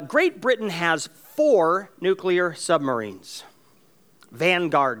Great Britain has 4 nuclear submarines,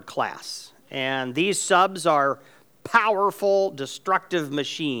 Vanguard class. And these subs are powerful, destructive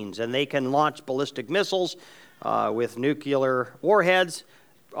machines, and they can launch ballistic missiles with nuclear warheads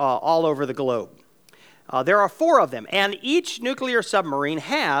all over the globe. There are 4 of them, and each nuclear submarine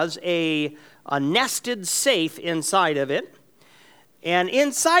has a nested safe inside of it. And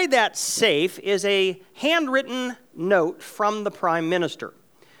inside that safe is a handwritten note from the Prime Minister.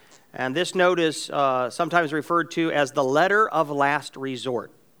 And this note is sometimes referred to as the letter of last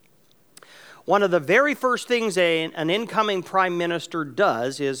resort. One of the very first things an incoming Prime Minister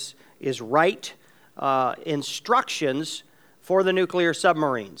does is write instructions for the nuclear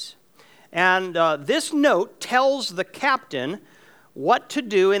submarines. And this note tells the captain what to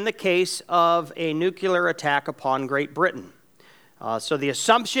do in the case of a nuclear attack upon Great Britain. So the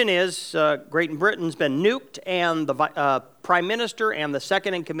assumption is Great Britain's been nuked, and the Prime Minister and the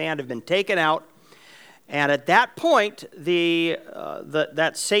second in command have been taken out. And at that point,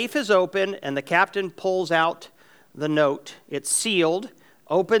 that safe is open, and the captain pulls out the note. It's sealed,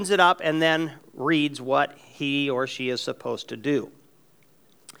 opens it up, and then reads what he or she is supposed to do.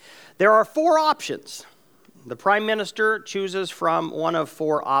 There are 4 options. The Prime Minister chooses from one of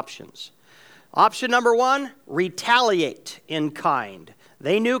 4 options. Option number 1, retaliate in kind.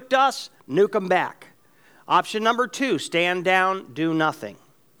 They nuked us, nuke them back. Option number 2, stand down, do nothing.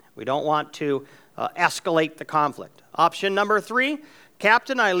 We don't want to escalate the conflict. Option number 3,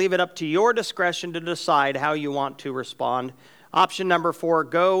 Captain, I leave it up to your discretion to decide how you want to respond. Option number 4,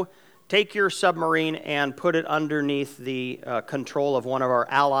 go take your submarine and put it underneath the control of one of our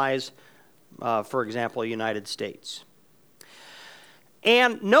allies, for example, the United States.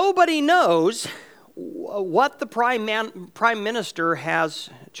 And nobody knows what the Prime Minister has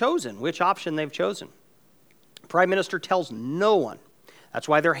chosen, which option they've chosen. The Prime Minister tells no one. That's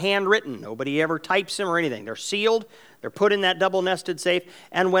why they're handwritten. Nobody ever types them or anything. They're sealed. They're put in that double-nested safe.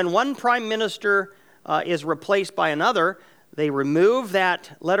 And when one Prime Minister is replaced by another, they remove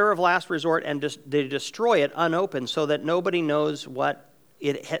that letter of last resort and they destroy it unopened so that nobody knows what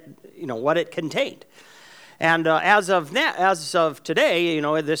it contained. And as of today,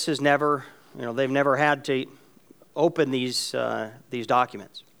 this is never, they've never had to open these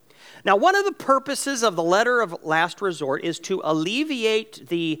documents. Now, one of the purposes of the letter of last resort is to alleviate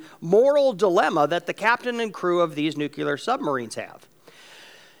the moral dilemma that the captain and crew of these nuclear submarines have,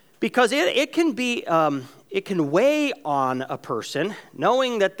 because it can weigh on a person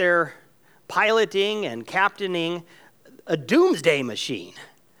knowing that they're piloting and captaining a doomsday machine,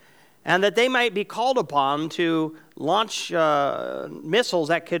 and that they might be called upon to launch missiles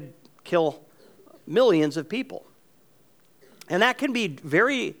that could kill millions of people. And that can be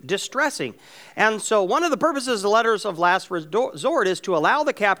very distressing. And so one of the purposes of the letters of last resort is to allow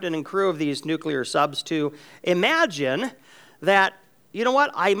the captain and crew of these nuclear subs to imagine that,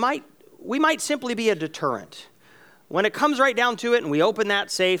 we might simply be a deterrent. When it comes right down to it and we open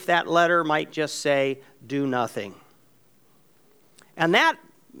that safe, that letter might just say, do nothing. And that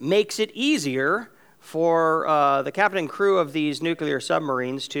makes it easier for the captain and crew of these nuclear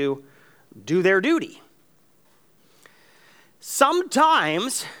submarines to do their duty.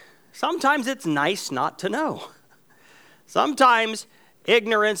 Sometimes it's nice not to know. Sometimes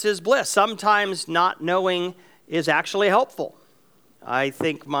ignorance is bliss. Sometimes not knowing is actually helpful. I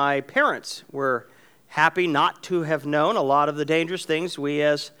think my parents were happy not to have known a lot of the dangerous things we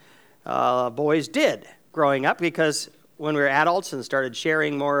as boys did growing up, because when we were adults and started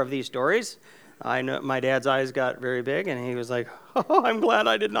sharing more of these stories, I know my dad's eyes got very big, and he was like, "Oh, I'm glad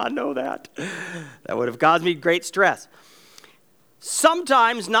I did not know that. That would have caused me great stress."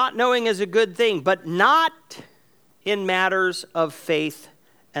 Sometimes not knowing is a good thing, but not in matters of faith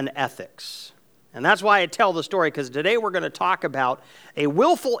and ethics. And that's why I tell the story, because today we're going to talk about a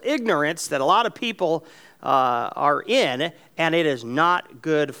willful ignorance that a lot of people are in, and it is not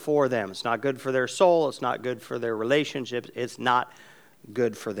good for them. It's not good for their soul. It's not good for their relationships. It's not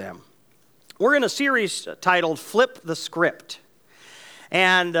good for them. We're in a series titled Flip the Script.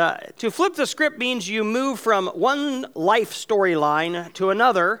 And to flip the script means you move from one life storyline to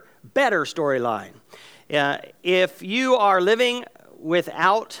another, better storyline. If you are living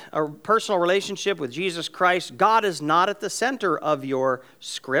without a personal relationship with Jesus Christ, God is not at the center of your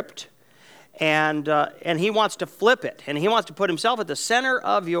script. And he wants to flip it. And he wants to put himself at the center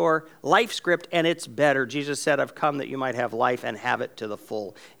of your life script, and it's better. Jesus said, I've come that you might have life and have it to the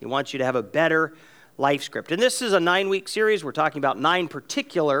full. He wants you to have a better life script. And this is a 9-week series. We're talking about 9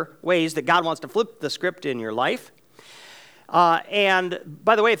 particular ways that God wants to flip the script in your life. And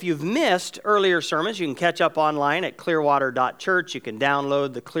by the way, if you've missed earlier sermons, you can catch up online at clearwater.church. You can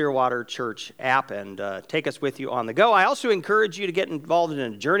download the Clearwater Church app and take us with you on the go. I also encourage you to get involved in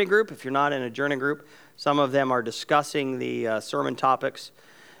a journey group. If you're not in a journey group, some of them are discussing the sermon topics,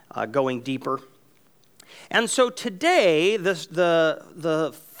 going deeper. And so today,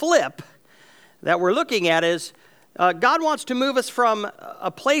 the flip that we're looking at is God wants to move us from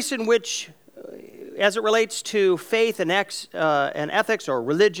a place in which, as it relates to faith and ethics or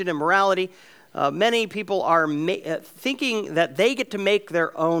religion and morality, many people are thinking that they get to make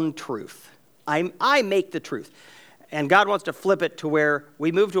their own truth. I make the truth. And God wants to flip it to where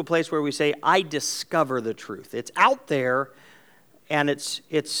we move to a place where we say, I discover the truth. It's out there, and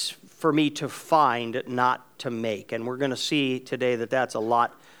it's for me to find, not to make. And we're going to see today that that's a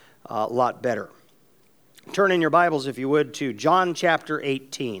lot better. Turn in your Bibles, if you would, to John chapter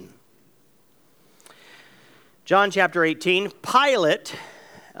 18. John chapter 18, Pilate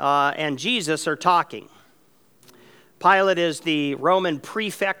and Jesus are talking. Pilate is the Roman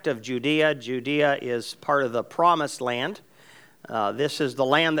prefect of Judea. Judea is part of the Promised Land. This is the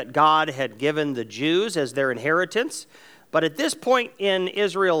land that God had given the Jews as their inheritance. But at this point in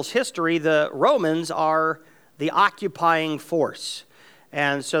Israel's history, the Romans are the occupying force.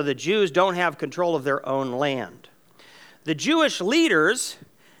 And so the Jews don't have control of their own land. The Jewish leaders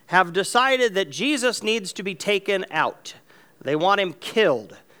have decided that Jesus needs to be taken out. They want him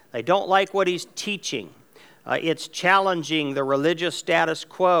killed. They don't like what he's teaching. It's challenging the religious status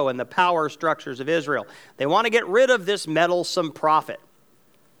quo and the power structures of Israel. They want to get rid of this meddlesome prophet.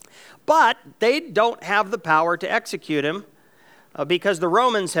 But they don't have the power to execute him because the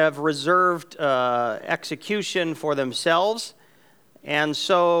Romans have reserved execution for themselves. And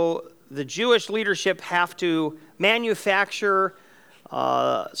so the Jewish leadership have to manufacture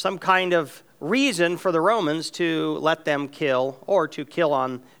some kind of reason for the Romans to let them kill or to kill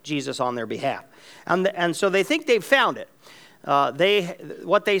on Jesus on their behalf. And so they think they've found it.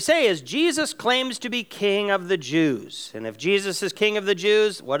 What they say is Jesus claims to be king of the Jews. And if Jesus is king of the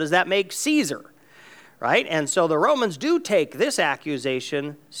Jews, what does that make Caesar? Right? And so the Romans do take this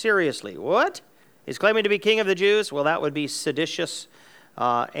accusation seriously. What? He's claiming to be king of the Jews? Well, that would be seditious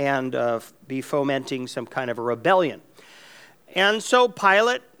and be fomenting some kind of a rebellion. And so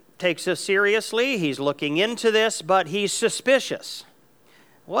Pilate takes this seriously. He's looking into this, but he's suspicious.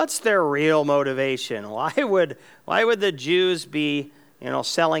 What's their real motivation? Why would the Jews be,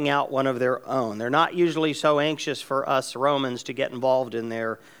 selling out one of their own? They're not usually so anxious for us Romans to get involved in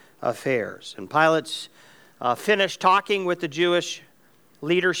their affairs. And Pilate's finished talking with the Jewish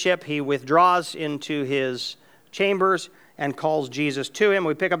leadership. He withdraws into his chambers and calls Jesus to him.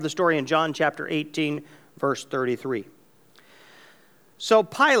 We pick up the story in John chapter 18, verse 33. So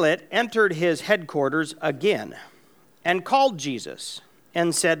Pilate entered his headquarters again and called Jesus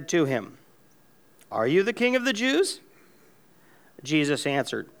and said to him, "Are you the king of the Jews?" Jesus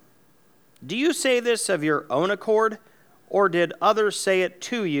answered, "Do you say this of your own accord, or did others say it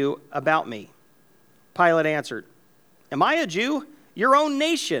to you about me?" Pilate answered, "Am I a Jew? Your own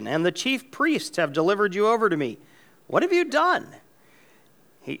nation and the chief priests have delivered you over to me. What have you done?"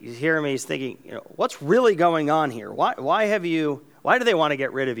 He's hearing me, he's thinking, what's really going on here? Why do they want to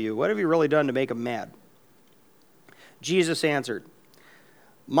get rid of you? What have you really done to make them mad? Jesus answered,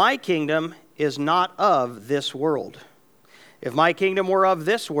 "My kingdom is not of this world. If my kingdom were of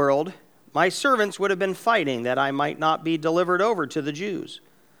this world, my servants would have been fighting that I might not be delivered over to the Jews.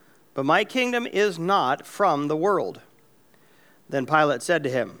 But my kingdom is not from the world." Then Pilate said to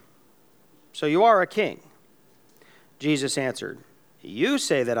him, "So you are a king?" Jesus answered, "You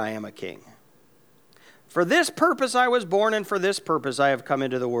say that I am a king. For this purpose I was born, and for this purpose I have come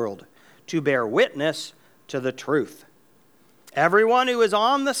into the world, to bear witness to the truth. Everyone who is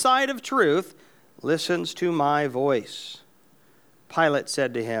on the side of truth listens to my voice." Pilate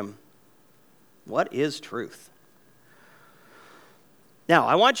said to him, "What is truth?" Now,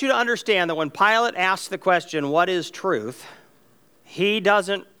 I want you to understand that when Pilate asks the question, "What is truth?" he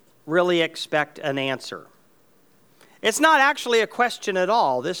doesn't really expect an answer. It's not actually a question at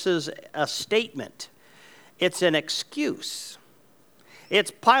all. This is a statement. It's an excuse.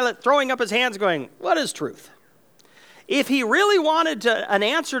 It's Pilate throwing up his hands going, "What is truth?" If he really wanted an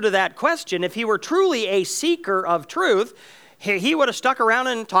answer to that question, if he were truly a seeker of truth, he would have stuck around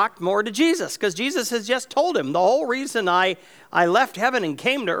and talked more to Jesus, because Jesus has just told him, the whole reason I left heaven and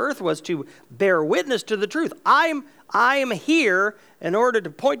came to earth was to bear witness to the truth. I am here in order to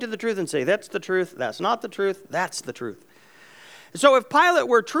point to the truth and say, that's the truth, that's not the truth, that's the truth. So if Pilate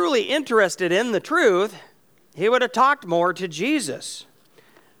were truly interested in the truth, he would have talked more to Jesus.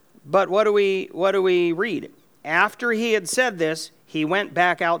 But what do we read? after he had said this, he went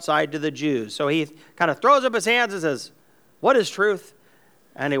back outside to the Jews. So he kind of throws up his hands and says, "What is truth?"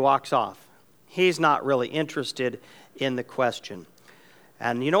 And he walks off. He's not really interested in the question.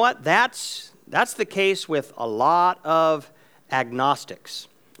 And you know what? That's the case with a lot of agnostics.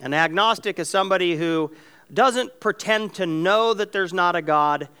 An agnostic is somebody who doesn't pretend to know that there's not a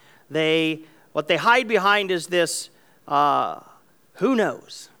God. What they hide behind is this, who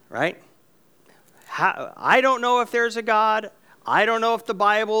knows, right? I don't know if there's a God. I don't know if the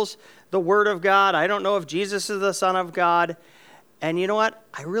Bible's the Word of God. I don't know if Jesus is the Son of God. And you know what?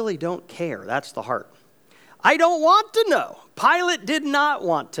 I really don't care. That's the heart. I don't want to know. Pilate did not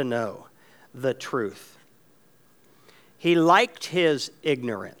want to know the truth. He liked his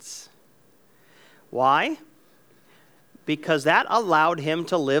ignorance. Why? Because that allowed him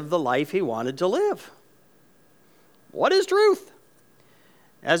to live the life he wanted to live. What is truth?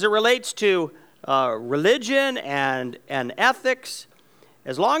 As it relates to religion and ethics,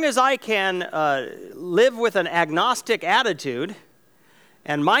 as long as I can live with an agnostic attitude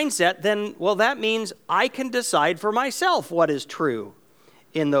and mindset, then, well, that means I can decide for myself what is true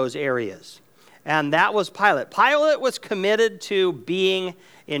in those areas. And that was Pilate. Pilate was committed to being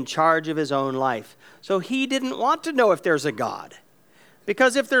in charge of his own life. So he didn't want to know if there's a God.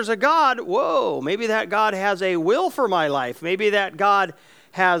 Because if there's a God, whoa, maybe that God has a will for my life. Maybe that God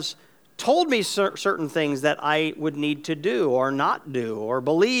has told me certain things that I would need to do or not do or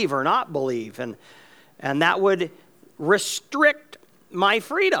believe or not believe. And that would restrict my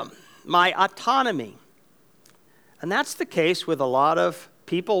freedom, my autonomy. And that's the case with a lot of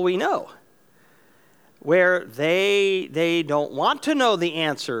people we know, where they don't want to know the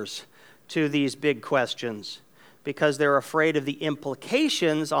answers to these big questions because they're afraid of the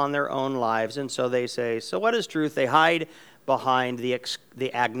implications on their own lives. And so they say, so what is truth? They hide behind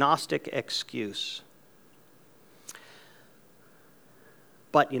the agnostic excuse.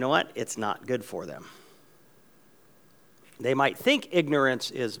 But you know what? It's not good for them. They might think ignorance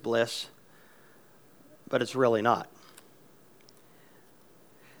is bliss, but it's really not.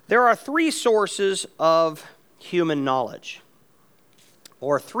 There are three sources of human knowledge,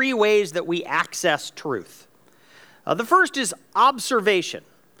 or three ways that we access truth. The first is observation.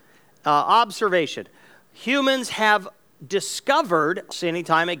 Humans have discovered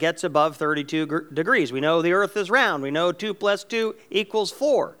anytime it gets above 32 degrees. We know the earth is round. We know 2 + 2 =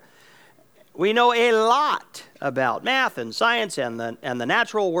 4. We know a lot about math and science and the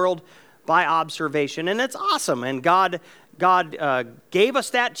natural world by observation, and it's awesome. And God gave us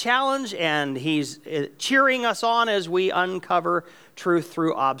that challenge, and He's cheering us on as we uncover truth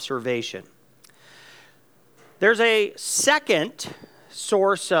through observation. There's a second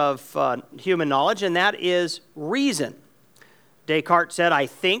source of human knowledge, and that is reason. Descartes said, "I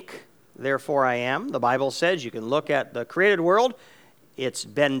think, therefore I am." The Bible says you can look at the created world. It's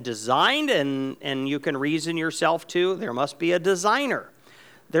been designed, and you can reason yourself to, there must be a designer.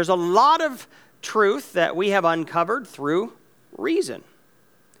 There's a lot of truth that we have uncovered through reason.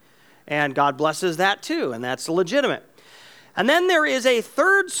 And God blesses that too, and that's legitimate. And then there is a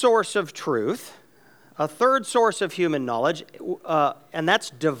third source of truth, a third source of human knowledge, and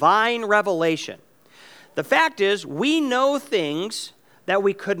that's divine revelation. The fact is, we know things that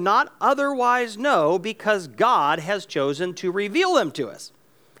we could not otherwise know because God has chosen to reveal them to us.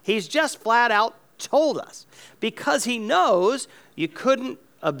 He's just flat out told us. Because He knows you couldn't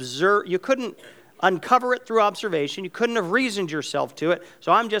uncover it through observation, you couldn't have reasoned yourself to it,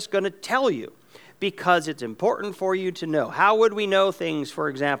 so I'm just going to tell you because it's important for you to know. How would we know things, for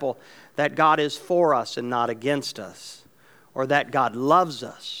example, that God is for us and not against us, or that God loves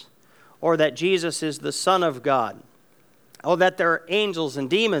us, or that Jesus is the Son of God, or that there are angels and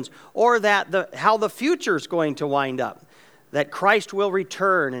demons, or that how the future is going to wind up, that Christ will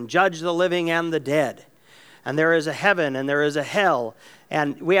return and judge the living and the dead, and there is a heaven and there is a hell,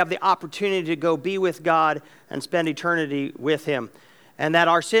 and we have the opportunity to go be with God and spend eternity with Him, and that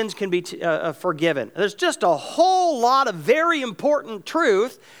our sins can be forgiven. There's just a whole lot of very important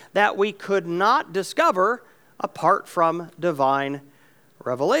truth that we could not discover apart from divine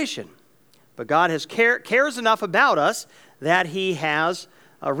revelation. But God cares enough about us that He has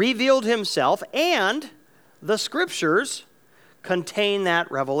revealed Himself, and the Scriptures contain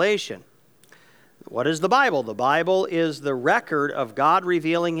that revelation. What is the Bible? The Bible is the record of God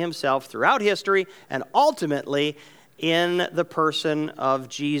revealing Himself throughout history and ultimately in the person of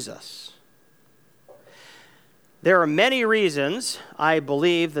Jesus. There are many reasons I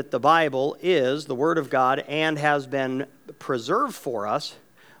believe that the Bible is the Word of God and has been preserved for us,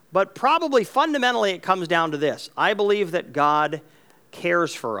 but probably fundamentally it comes down to this. I believe that God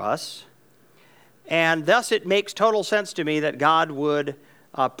cares for us, And thus it makes total sense to me that God would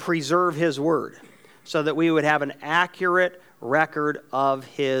preserve his word so that we would have an accurate record of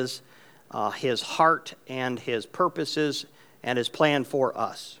his heart and his purposes and his plan for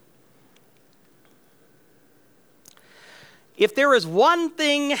us. If there is one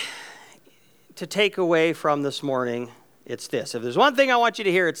thing to take away from this morning, it's this. If there's one thing I want you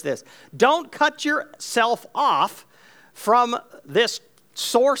to hear, it's this. Don't cut yourself off from this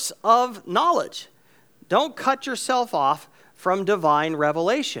source of knowledge. Don't cut yourself off from divine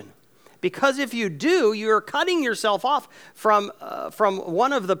revelation. Because if you do, you're cutting yourself off from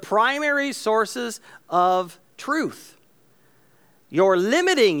one of the primary sources of truth. You're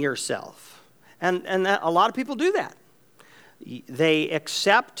limiting yourself. And a lot of people do that. They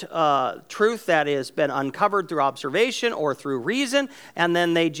accept truth that has been uncovered through observation or through reason, and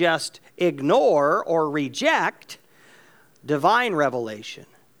then they just ignore or reject divine revelation.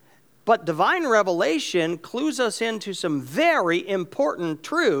 But divine revelation clues us into some very important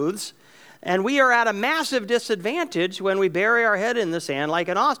truths, and we are at a massive disadvantage when we bury our head in the sand like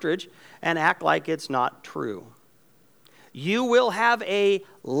an ostrich and act like it's not true. You will have a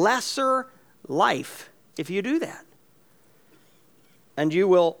lesser life if you do that. And you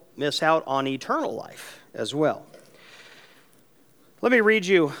will miss out on eternal life as well. Let me read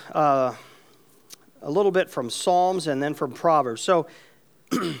you a little bit from Psalms and then from Proverbs. So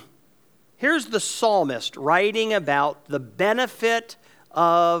here's the psalmist writing about the benefit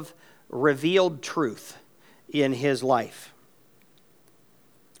of revealed truth in his life.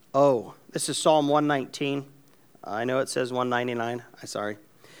 Oh, this is Psalm 119. I know it says 199. I'm sorry.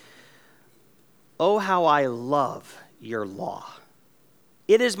 Oh, how I love your law.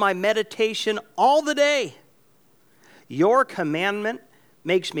 It is my meditation all the day. Your commandment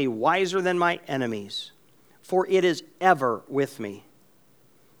makes me wiser than my enemies, for it is ever with me.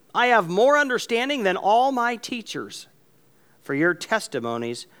 I have more understanding than all my teachers, for your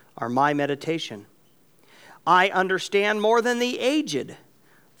testimonies are my meditation. I understand more than the aged,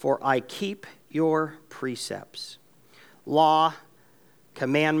 for I keep your precepts. Law,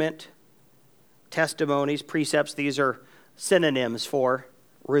 commandment, testimonies, precepts, these are synonyms for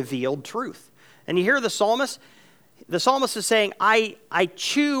revealed truth. And you hear the psalmist is saying, I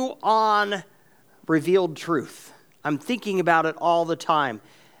chew on revealed truth. I'm thinking about it all the time.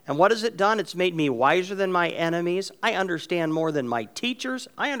 And what has it done? It's made me wiser than my enemies. I understand more than my teachers.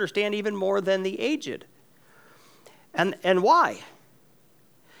 I understand even more than the aged. And why?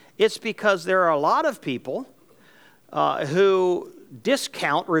 It's because there are a lot of people who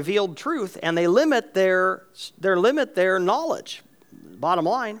discount revealed truth, and they limit their knowledge, bottom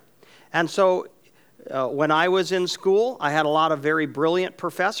line. And so when I was in school, I had a lot of very brilliant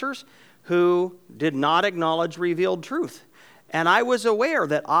professors who did not acknowledge revealed truth. And I was aware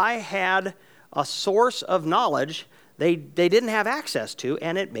that I had a source of knowledge they didn't have access to,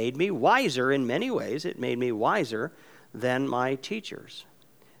 and it made me wiser in many ways. It made me wiser than my teachers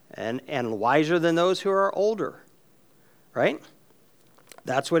and wiser than those who are older, right?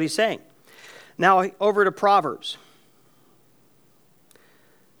 That's what he's saying. Now, over to Proverbs.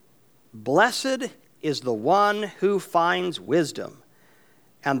 Blessed is the one who finds wisdom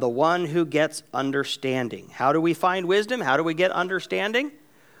and the one who gets understanding. How do we find wisdom? How do we get understanding?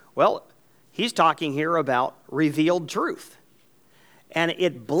 Well, he's talking here about revealed truth. And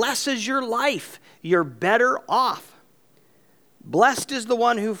it blesses your life. You're better off. Blessed is the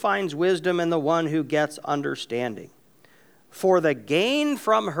one who finds wisdom and the one who gets understanding. For the gain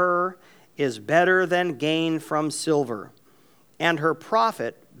from her is better than gain from silver, and her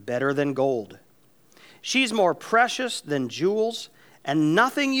profit better than gold. She's more precious than jewels, and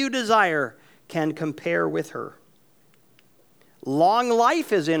nothing you desire can compare with her. Long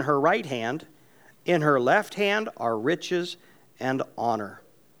life is in her right hand. In her left hand are riches and honor.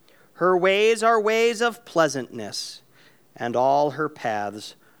 Her ways are ways of pleasantness, and all her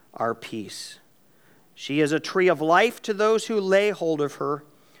paths are peace. She is a tree of life to those who lay hold of her.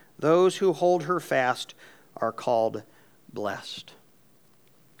 Those who hold her fast are called blessed.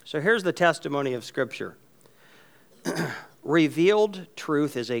 So here's the testimony of Scripture. Revealed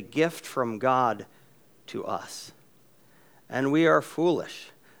truth is a gift from God to us. And we are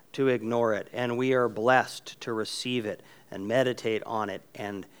foolish to ignore it. And we are blessed to receive it and meditate on it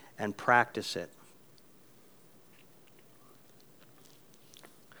and practice it.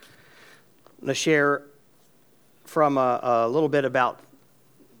 I'm going to share from a little bit about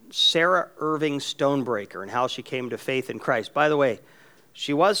Sarah Irving Stonebreaker and how she came to faith in Christ. By the way,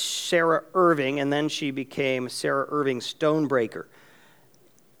 she was Sarah Irving, and then she became Sarah Irving Stonebreaker.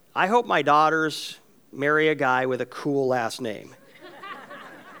 I hope my daughters marry a guy with a cool last name.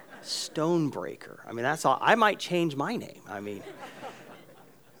 Stonebreaker. I mean, that's all. I might change my name. I mean,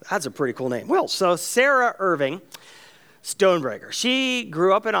 that's a pretty cool name. Well, so Sarah Irving Stonebreaker. She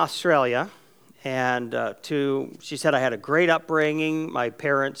grew up in Australia, and she said, I had a great upbringing. My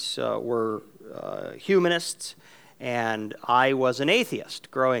parents were humanists, and I was an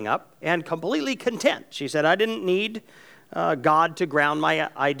atheist growing up and completely content. She said, I didn't need God to ground my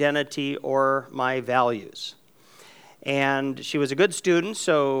identity or my values. And she was a good student,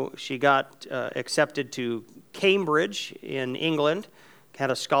 so she got accepted to Cambridge in England, had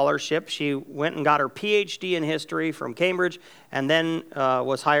a scholarship. She went and got her PhD in history from Cambridge, and then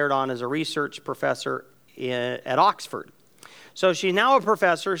was hired on as a research professor at Oxford. So she's now a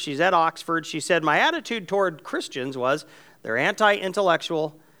professor. She's at Oxford. She said, my attitude toward Christians was they're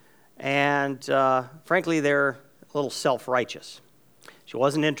anti-intellectual, and frankly, they're a little self-righteous. She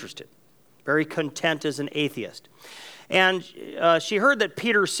wasn't interested. Very content as an atheist. And she heard that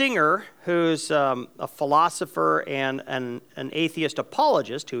Peter Singer, who's a philosopher and an atheist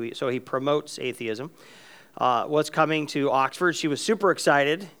apologist, so he promotes atheism, was coming to Oxford. She was super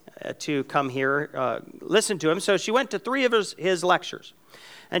excited to come here, listen to him. So she went to 3 of his lectures.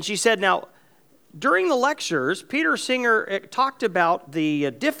 And she said, now, during the lectures, Peter Singer talked about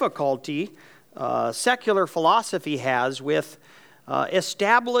the difficulty secular philosophy has with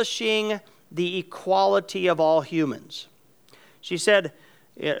establishing the equality of all humans. She said,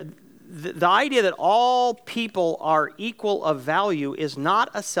 the idea that all people are equal of value is not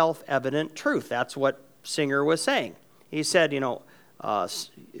a self-evident truth. That's what Singer was saying. He said,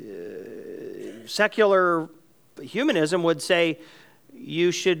 secular humanism would say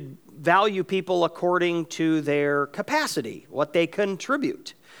you should value people according to their capacity, what they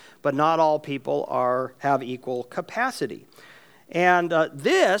contribute, but not all people have equal capacity. And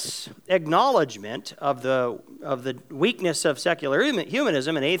this acknowledgement of the weakness of secular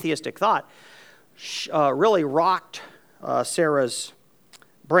humanism and atheistic thought really rocked Sarah's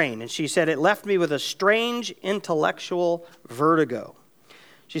brain. And she said, it left me with a strange intellectual vertigo.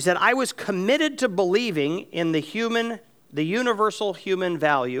 She said, I was committed to believing in the universal human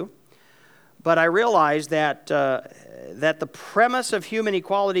value, but I realized that the premise of human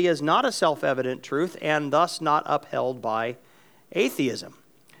equality is not a self-evident truth and thus not upheld by atheism.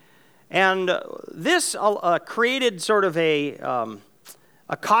 And this created sort of a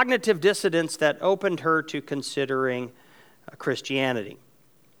cognitive dissonance that opened her to considering Christianity.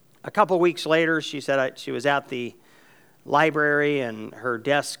 A couple weeks later, she said she was at the library and her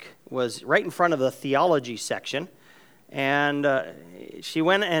desk was right in front of the theology section. And she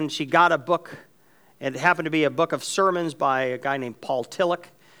went and she got a book. It happened to be a book of sermons by a guy named Paul Tillich.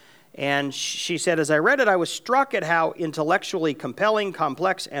 And she said, as I read it, I was struck at how intellectually compelling,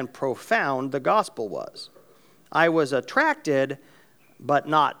 complex, and profound the gospel was. I was attracted, but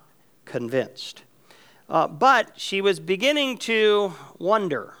not convinced. But she was beginning to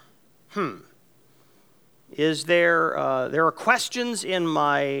wonder, is there are questions in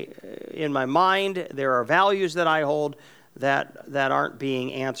my mind, there are values that I hold that aren't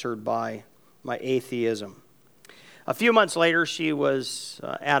being answered by my atheism. A few months later, she was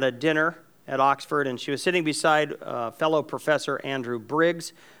at a dinner at Oxford, and she was sitting beside fellow Professor Andrew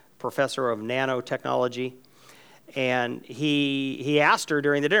Briggs, professor of nanotechnology. And he asked her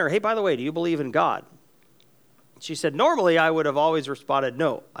during the dinner, hey, by the way, do you believe in God? She said, normally I would have always responded,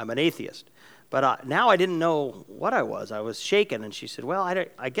 no, I'm an atheist. But now I didn't know what I was. I was shaken. And she said, well,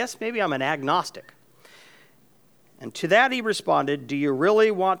 I guess maybe I'm an agnostic. And to that he responded, do you really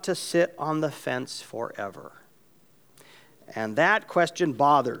want to sit on the fence forever? And that question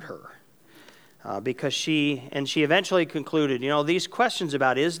bothered her because she eventually concluded, these questions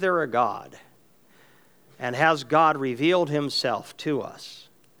about is there a God and has God revealed himself to us?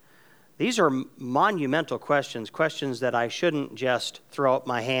 These are monumental questions that I shouldn't just throw up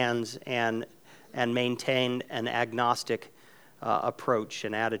my hands and maintain an agnostic approach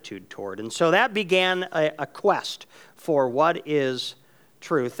and attitude toward. And so that began a quest for what is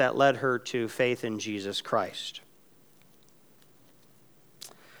truth that led her to faith in Jesus Christ.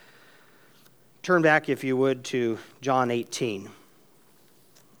 Turn back, if you would, to John 18.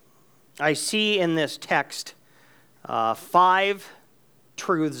 I see in this text 5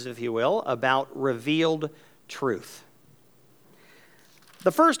 truths, if you will, about revealed truth.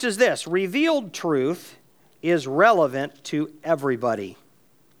 The first is this: revealed truth is relevant to everybody.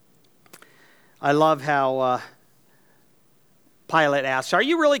 I love how Pilate asks, are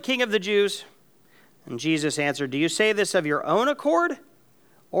you really king of the Jews? And Jesus answered, do you say this of your own accord?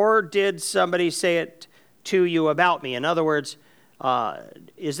 Or did somebody say it to you about me? In other words,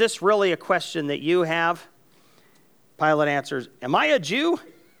 is this really a question that you have? Pilate answers, am I a Jew?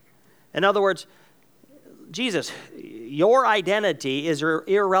 In other words, Jesus, your identity is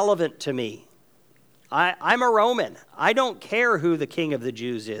irrelevant to me. I'm a Roman. I don't care who the king of the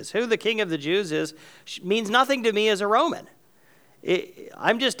Jews is. Who the king of the Jews is means nothing to me as a Roman.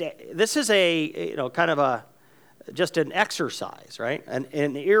 This is just an exercise, right?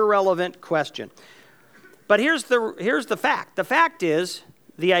 An irrelevant question. But here's the fact. The fact is,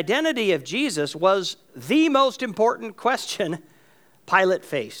 the identity of Jesus was the most important question Pilate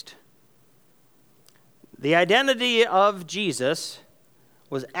faced. The identity of Jesus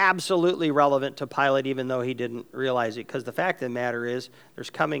was absolutely relevant to Pilate, even though he didn't realize it, because the fact of the matter is, there's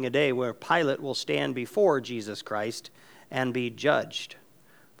coming a day where Pilate will stand before Jesus Christ and be judged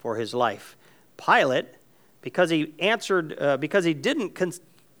for his life. Pilate, because he didn't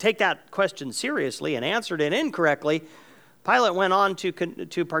take that question seriously and answered it incorrectly, Pilate went on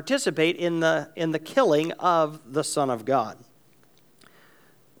to participate in the killing of the Son of God.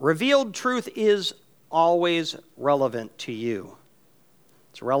 Revealed truth is always relevant to you.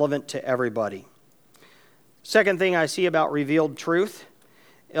 It's relevant to everybody. Second thing I see about revealed truth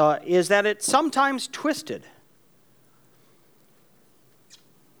is that it's sometimes twisted.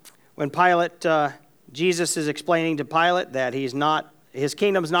 When Jesus is explaining to Pilate that his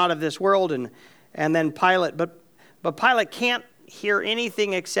kingdom's not of this world, and then Pilate, but Pilate can't hear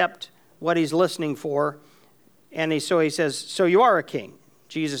anything except what he's listening for, and so he says, "So you are a king?"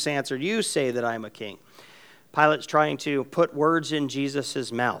 Jesus answered, "You say that I'm a king." Pilate's trying to put words in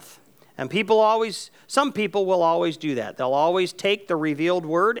Jesus' mouth. And some people will always do that. They'll always take the revealed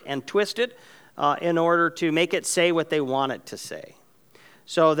word and twist it in order to make it say what they want it to say,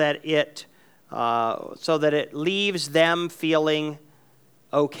 so that it leaves them feeling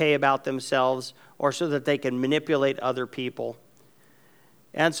okay about themselves, or so that they can manipulate other people.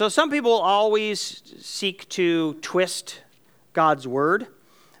 And so some people always seek to twist God's word,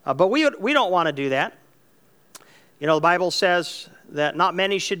 but we don't want to do that. You know, the Bible says that not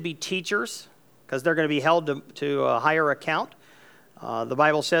many should be teachers, because they're going to be held to a higher account. The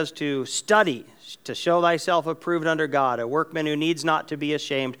Bible says to study, to show thyself approved under God, a workman who needs not to be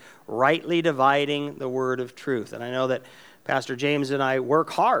ashamed, rightly dividing the word of truth. And I know that Pastor James and I work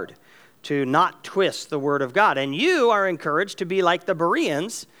hard to not twist the word of God. And you are encouraged to be like the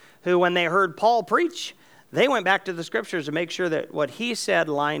Bereans, who, when they heard Paul preach, they went back to the scriptures to make sure that what he said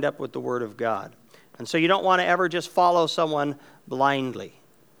lined up with the word of God. And so you don't want to ever just follow someone blindly.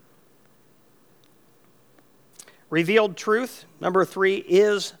 Revealed truth, number 3,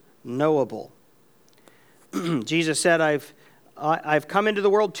 is knowable. Jesus said, I've come into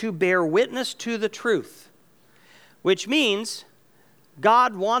the world to bear witness to the truth, which means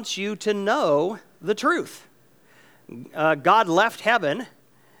God wants you to know the truth. God left heaven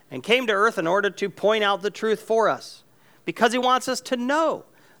and came to earth in order to point out the truth for us, because he wants us to know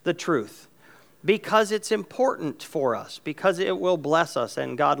the truth, because it's important for us, because it will bless us,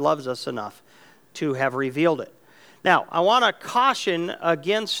 and God loves us enough to have revealed it. Now, I want to caution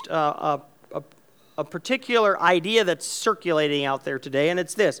against a particular idea that's circulating out there today, and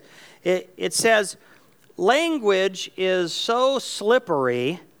it's this. It says, language is so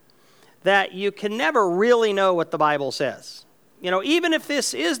slippery that you can never really know what the Bible says. You know, even if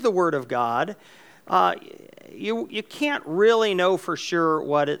this is the Word of God, you can't really know for sure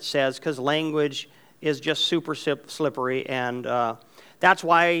what it says, because language is just super slippery, and that's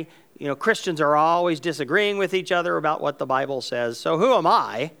why Christians are always disagreeing with each other about what the Bible says. So who am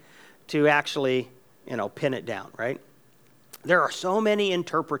I to actually pin it down, right? There are so many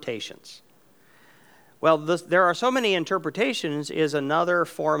interpretations. Well, there are so many interpretations is another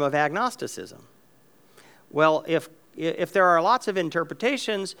form of agnosticism. Well, if there are lots of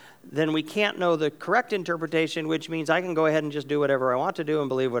interpretations, then we can't know the correct interpretation, which means I can go ahead and just do whatever I want to do and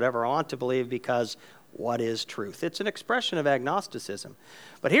believe whatever I want to believe, because what is truth? It's an expression of agnosticism.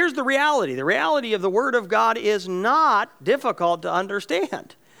 But here's the reality. The reality of the Word of God is not difficult to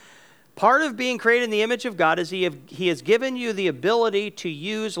understand. Part of being created in the image of God is He has given you the ability to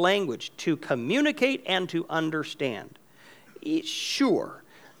use language, to communicate and to understand. Sure,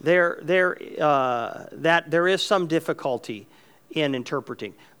 there is some difficulty in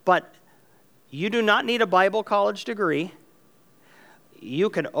interpreting, but you do not need a Bible college degree. You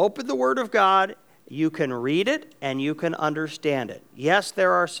can open the Word of God, you can read it, and you can understand it. Yes,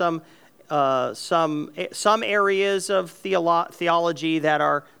 there are some areas of theology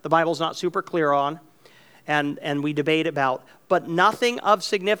that the Bible's not super clear on, and we debate about, but nothing of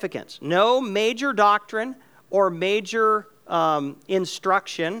significance. No major doctrine or major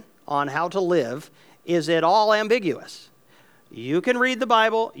instruction on how to live is at all ambiguous. You can read the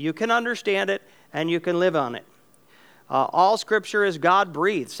Bible, you can understand it, and you can live on it. All Scripture is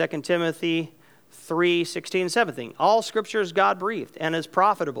God-breathed, 2 Timothy 3:16 and 17. All Scripture is God-breathed and is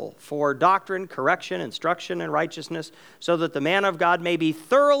profitable for doctrine, correction, instruction, and righteousness, so that the man of God may be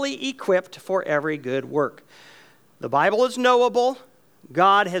thoroughly equipped for every good work. The Bible is knowable.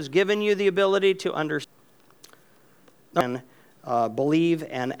 God has given you the ability to understand and believe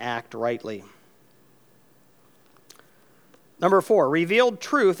and act rightly. Number 4, revealed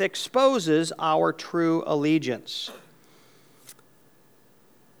truth exposes our true allegiance.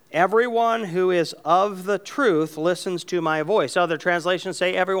 Everyone who is of the truth listens to my voice. Other translations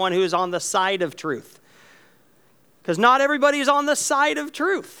say everyone who is on the side of truth. Because not everybody is on the side of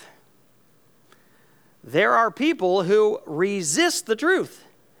truth. There are people who resist the truth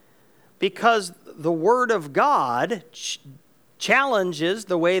because the Word of God challenges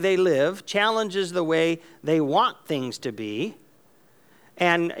the way they live, challenges the way they want things to be,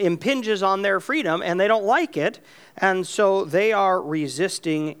 and impinges on their freedom, and they don't like it, and so they are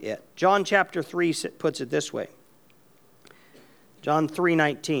resisting it. John chapter 3 puts it this way. John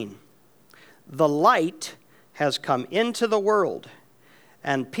 3:19. The light has come into the world,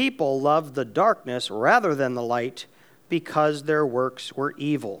 and people loved the darkness rather than the light because their works were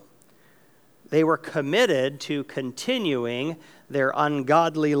evil. They were committed to continuing their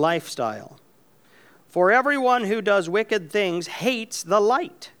ungodly lifestyle. For everyone who does wicked things hates the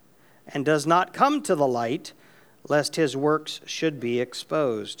light and does not come to the light, lest his works should be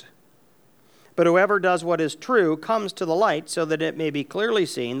exposed. But whoever does what is true comes to the light, so that it may be clearly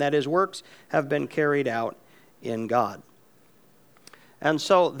seen that his works have been carried out in God. And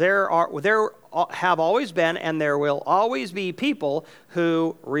so there have always been and there will always be people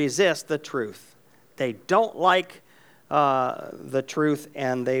who resist the truth. They don't like the truth,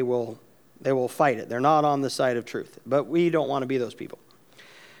 and they will fight it. They're not on the side of truth. But we don't want to be those people.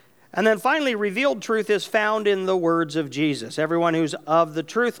 And then finally, revealed truth is found in the words of Jesus. Everyone who's of the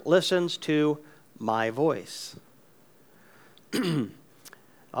truth listens to my voice. It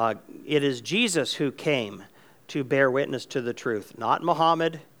is Jesus who came to bear witness to the truth, not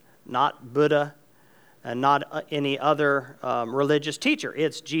Muhammad, not Buddha, and not any other religious teacher.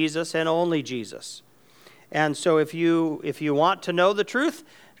 It's Jesus and only Jesus. And so if you want to know the truth,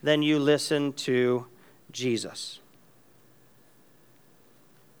 then you listen to Jesus.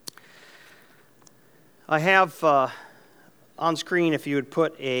 I have on screen, if you would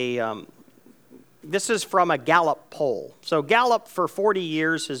put this is from a Gallup poll. So Gallup for 40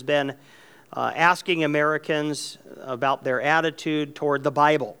 years has been asking Americans about their attitude toward the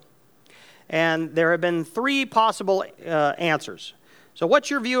Bible. And there have been 3 possible answers. So what's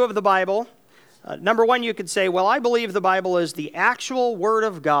your view of the Bible? Number 1, you could say, well, I believe the Bible is the actual Word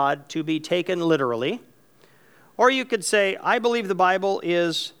of God to be taken literally. Or you could say, I believe the Bible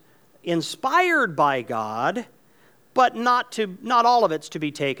is inspired by God, but not all of it's to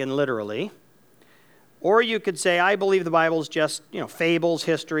be taken literally. Or you could say, I believe the Bible is just, fables,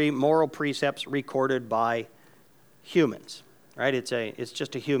 history, moral precepts recorded by humans. Right? It's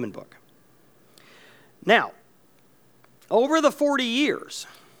just a human book. Now, over the 40 years,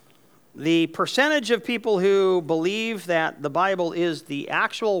 the percentage of people who believe that the Bible is the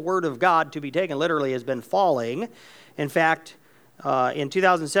actual Word of God to be taken literally has been falling. In fact, in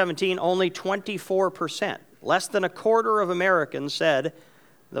 2017, only 24%, less than a quarter of Americans said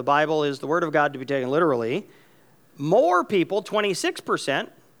the Bible is the Word of God to be taken literally. More people, 26%,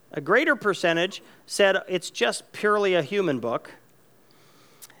 a greater percentage, said it's just purely a human book.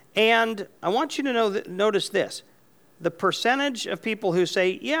 And I want you to notice this. The percentage of people who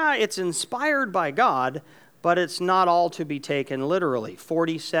say, yeah, it's inspired by God, but it's not all to be taken literally,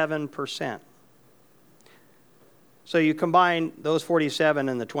 47%. So you combine those 47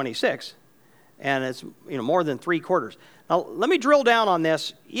 and the 26, and it's more than 3/4. Now, let me drill down on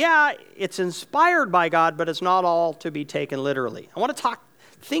this. Yeah, it's inspired by God, but it's not all to be taken literally. I want to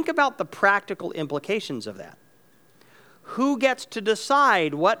think about the practical implications of that. Who gets to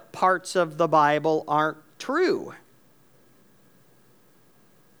decide what parts of the Bible aren't true?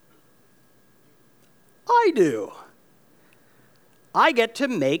 I do. I get to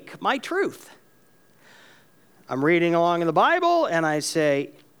make my truth. I'm reading along in the Bible, and I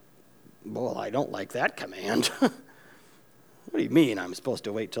say, well, I don't like that command. What do you mean I'm supposed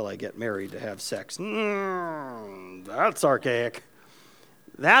to wait till I get married to have sex? That's archaic.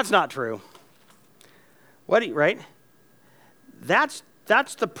 That's not true. Right? That's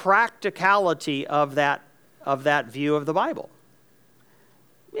the practicality of that view of the Bible.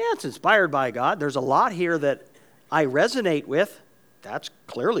 Yeah, it's inspired by God. There's a lot here that I resonate with. That's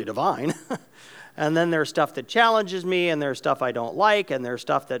clearly divine. And then there's stuff that challenges me, and there's stuff I don't like, and there's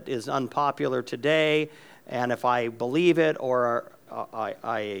stuff that is unpopular today, And if I believe it or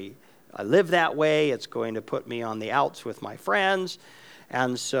I live that way, it's going to put me on the outs with my friends.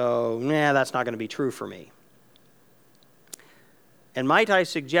 And so, that's not going to be true for me. And might I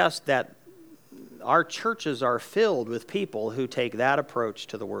suggest that our churches are filled with people who take that approach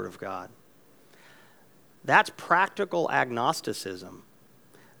to the Word of God. That's practical agnosticism.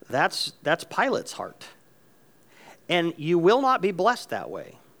 That's Pilate's heart. And you will not be blessed that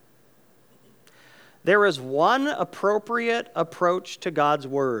way. There is one appropriate approach to God's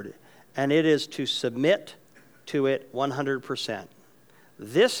Word, and it is to submit to it 100%.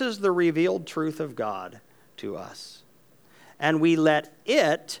 This is the revealed truth of God to us. And we let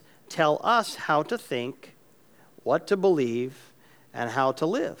it tell us how to think, what to believe, and how to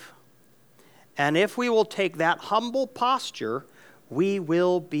live. And if we will take that humble posture, we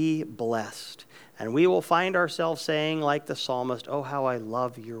will be blessed. And we will find ourselves saying, like the psalmist, "Oh, how I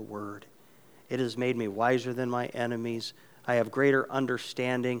love your word. It has made me wiser than my enemies. I have greater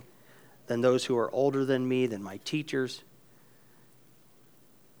understanding than those who are older than me, than my teachers."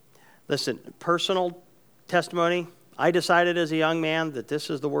 Listen, personal testimony, I decided as a young man that this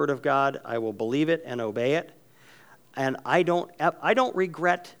is the Word of God. I will believe it and obey it. And I don't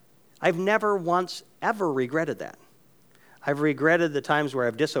regret, I've never once ever regretted that. I've regretted the times where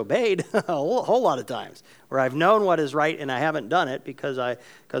I've disobeyed, a whole lot of times, where I've known what is right and I haven't done it because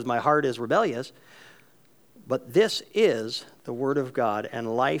my heart is rebellious. But this is the Word of God,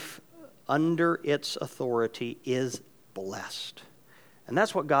 and life under its authority is blessed. And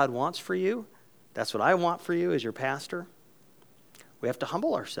that's what God wants for you. That's what I want for you as your pastor. We have to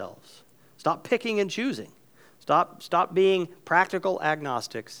humble ourselves. Stop picking and choosing. Stop being practical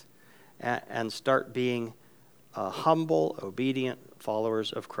agnostics and start being humble, obedient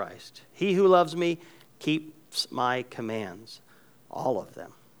followers of Christ. He who loves me keeps my commands, all of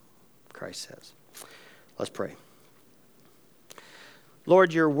them, Christ says. Let's pray.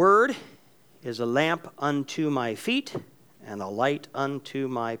 Lord, your word is a lamp unto my feet and a light unto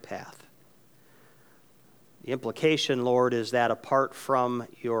my path. The implication, Lord, is that apart from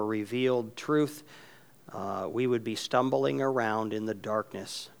your revealed truth, we would be stumbling around in the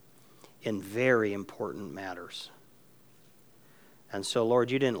darkness in very important matters. And so, Lord,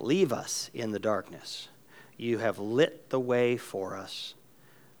 you didn't leave us in the darkness. You have lit the way for us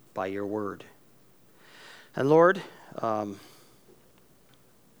by your word. And Lord, right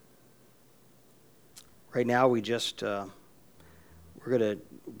now we're going to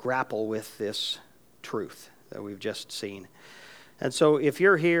grapple with this truth that we've just seen. And so if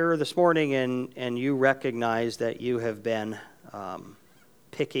you're here this morning and you recognize that you have been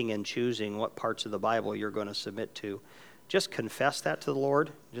picking and choosing what parts of the Bible you're going to submit to, just confess that to the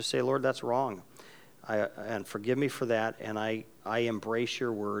Lord. Just say, "Lord, that's wrong. And forgive me for that, and I embrace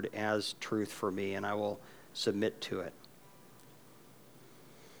your word as truth for me, and I will submit to it."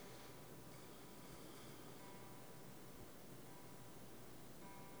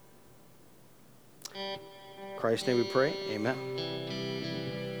 In Christ's name we pray. Amen.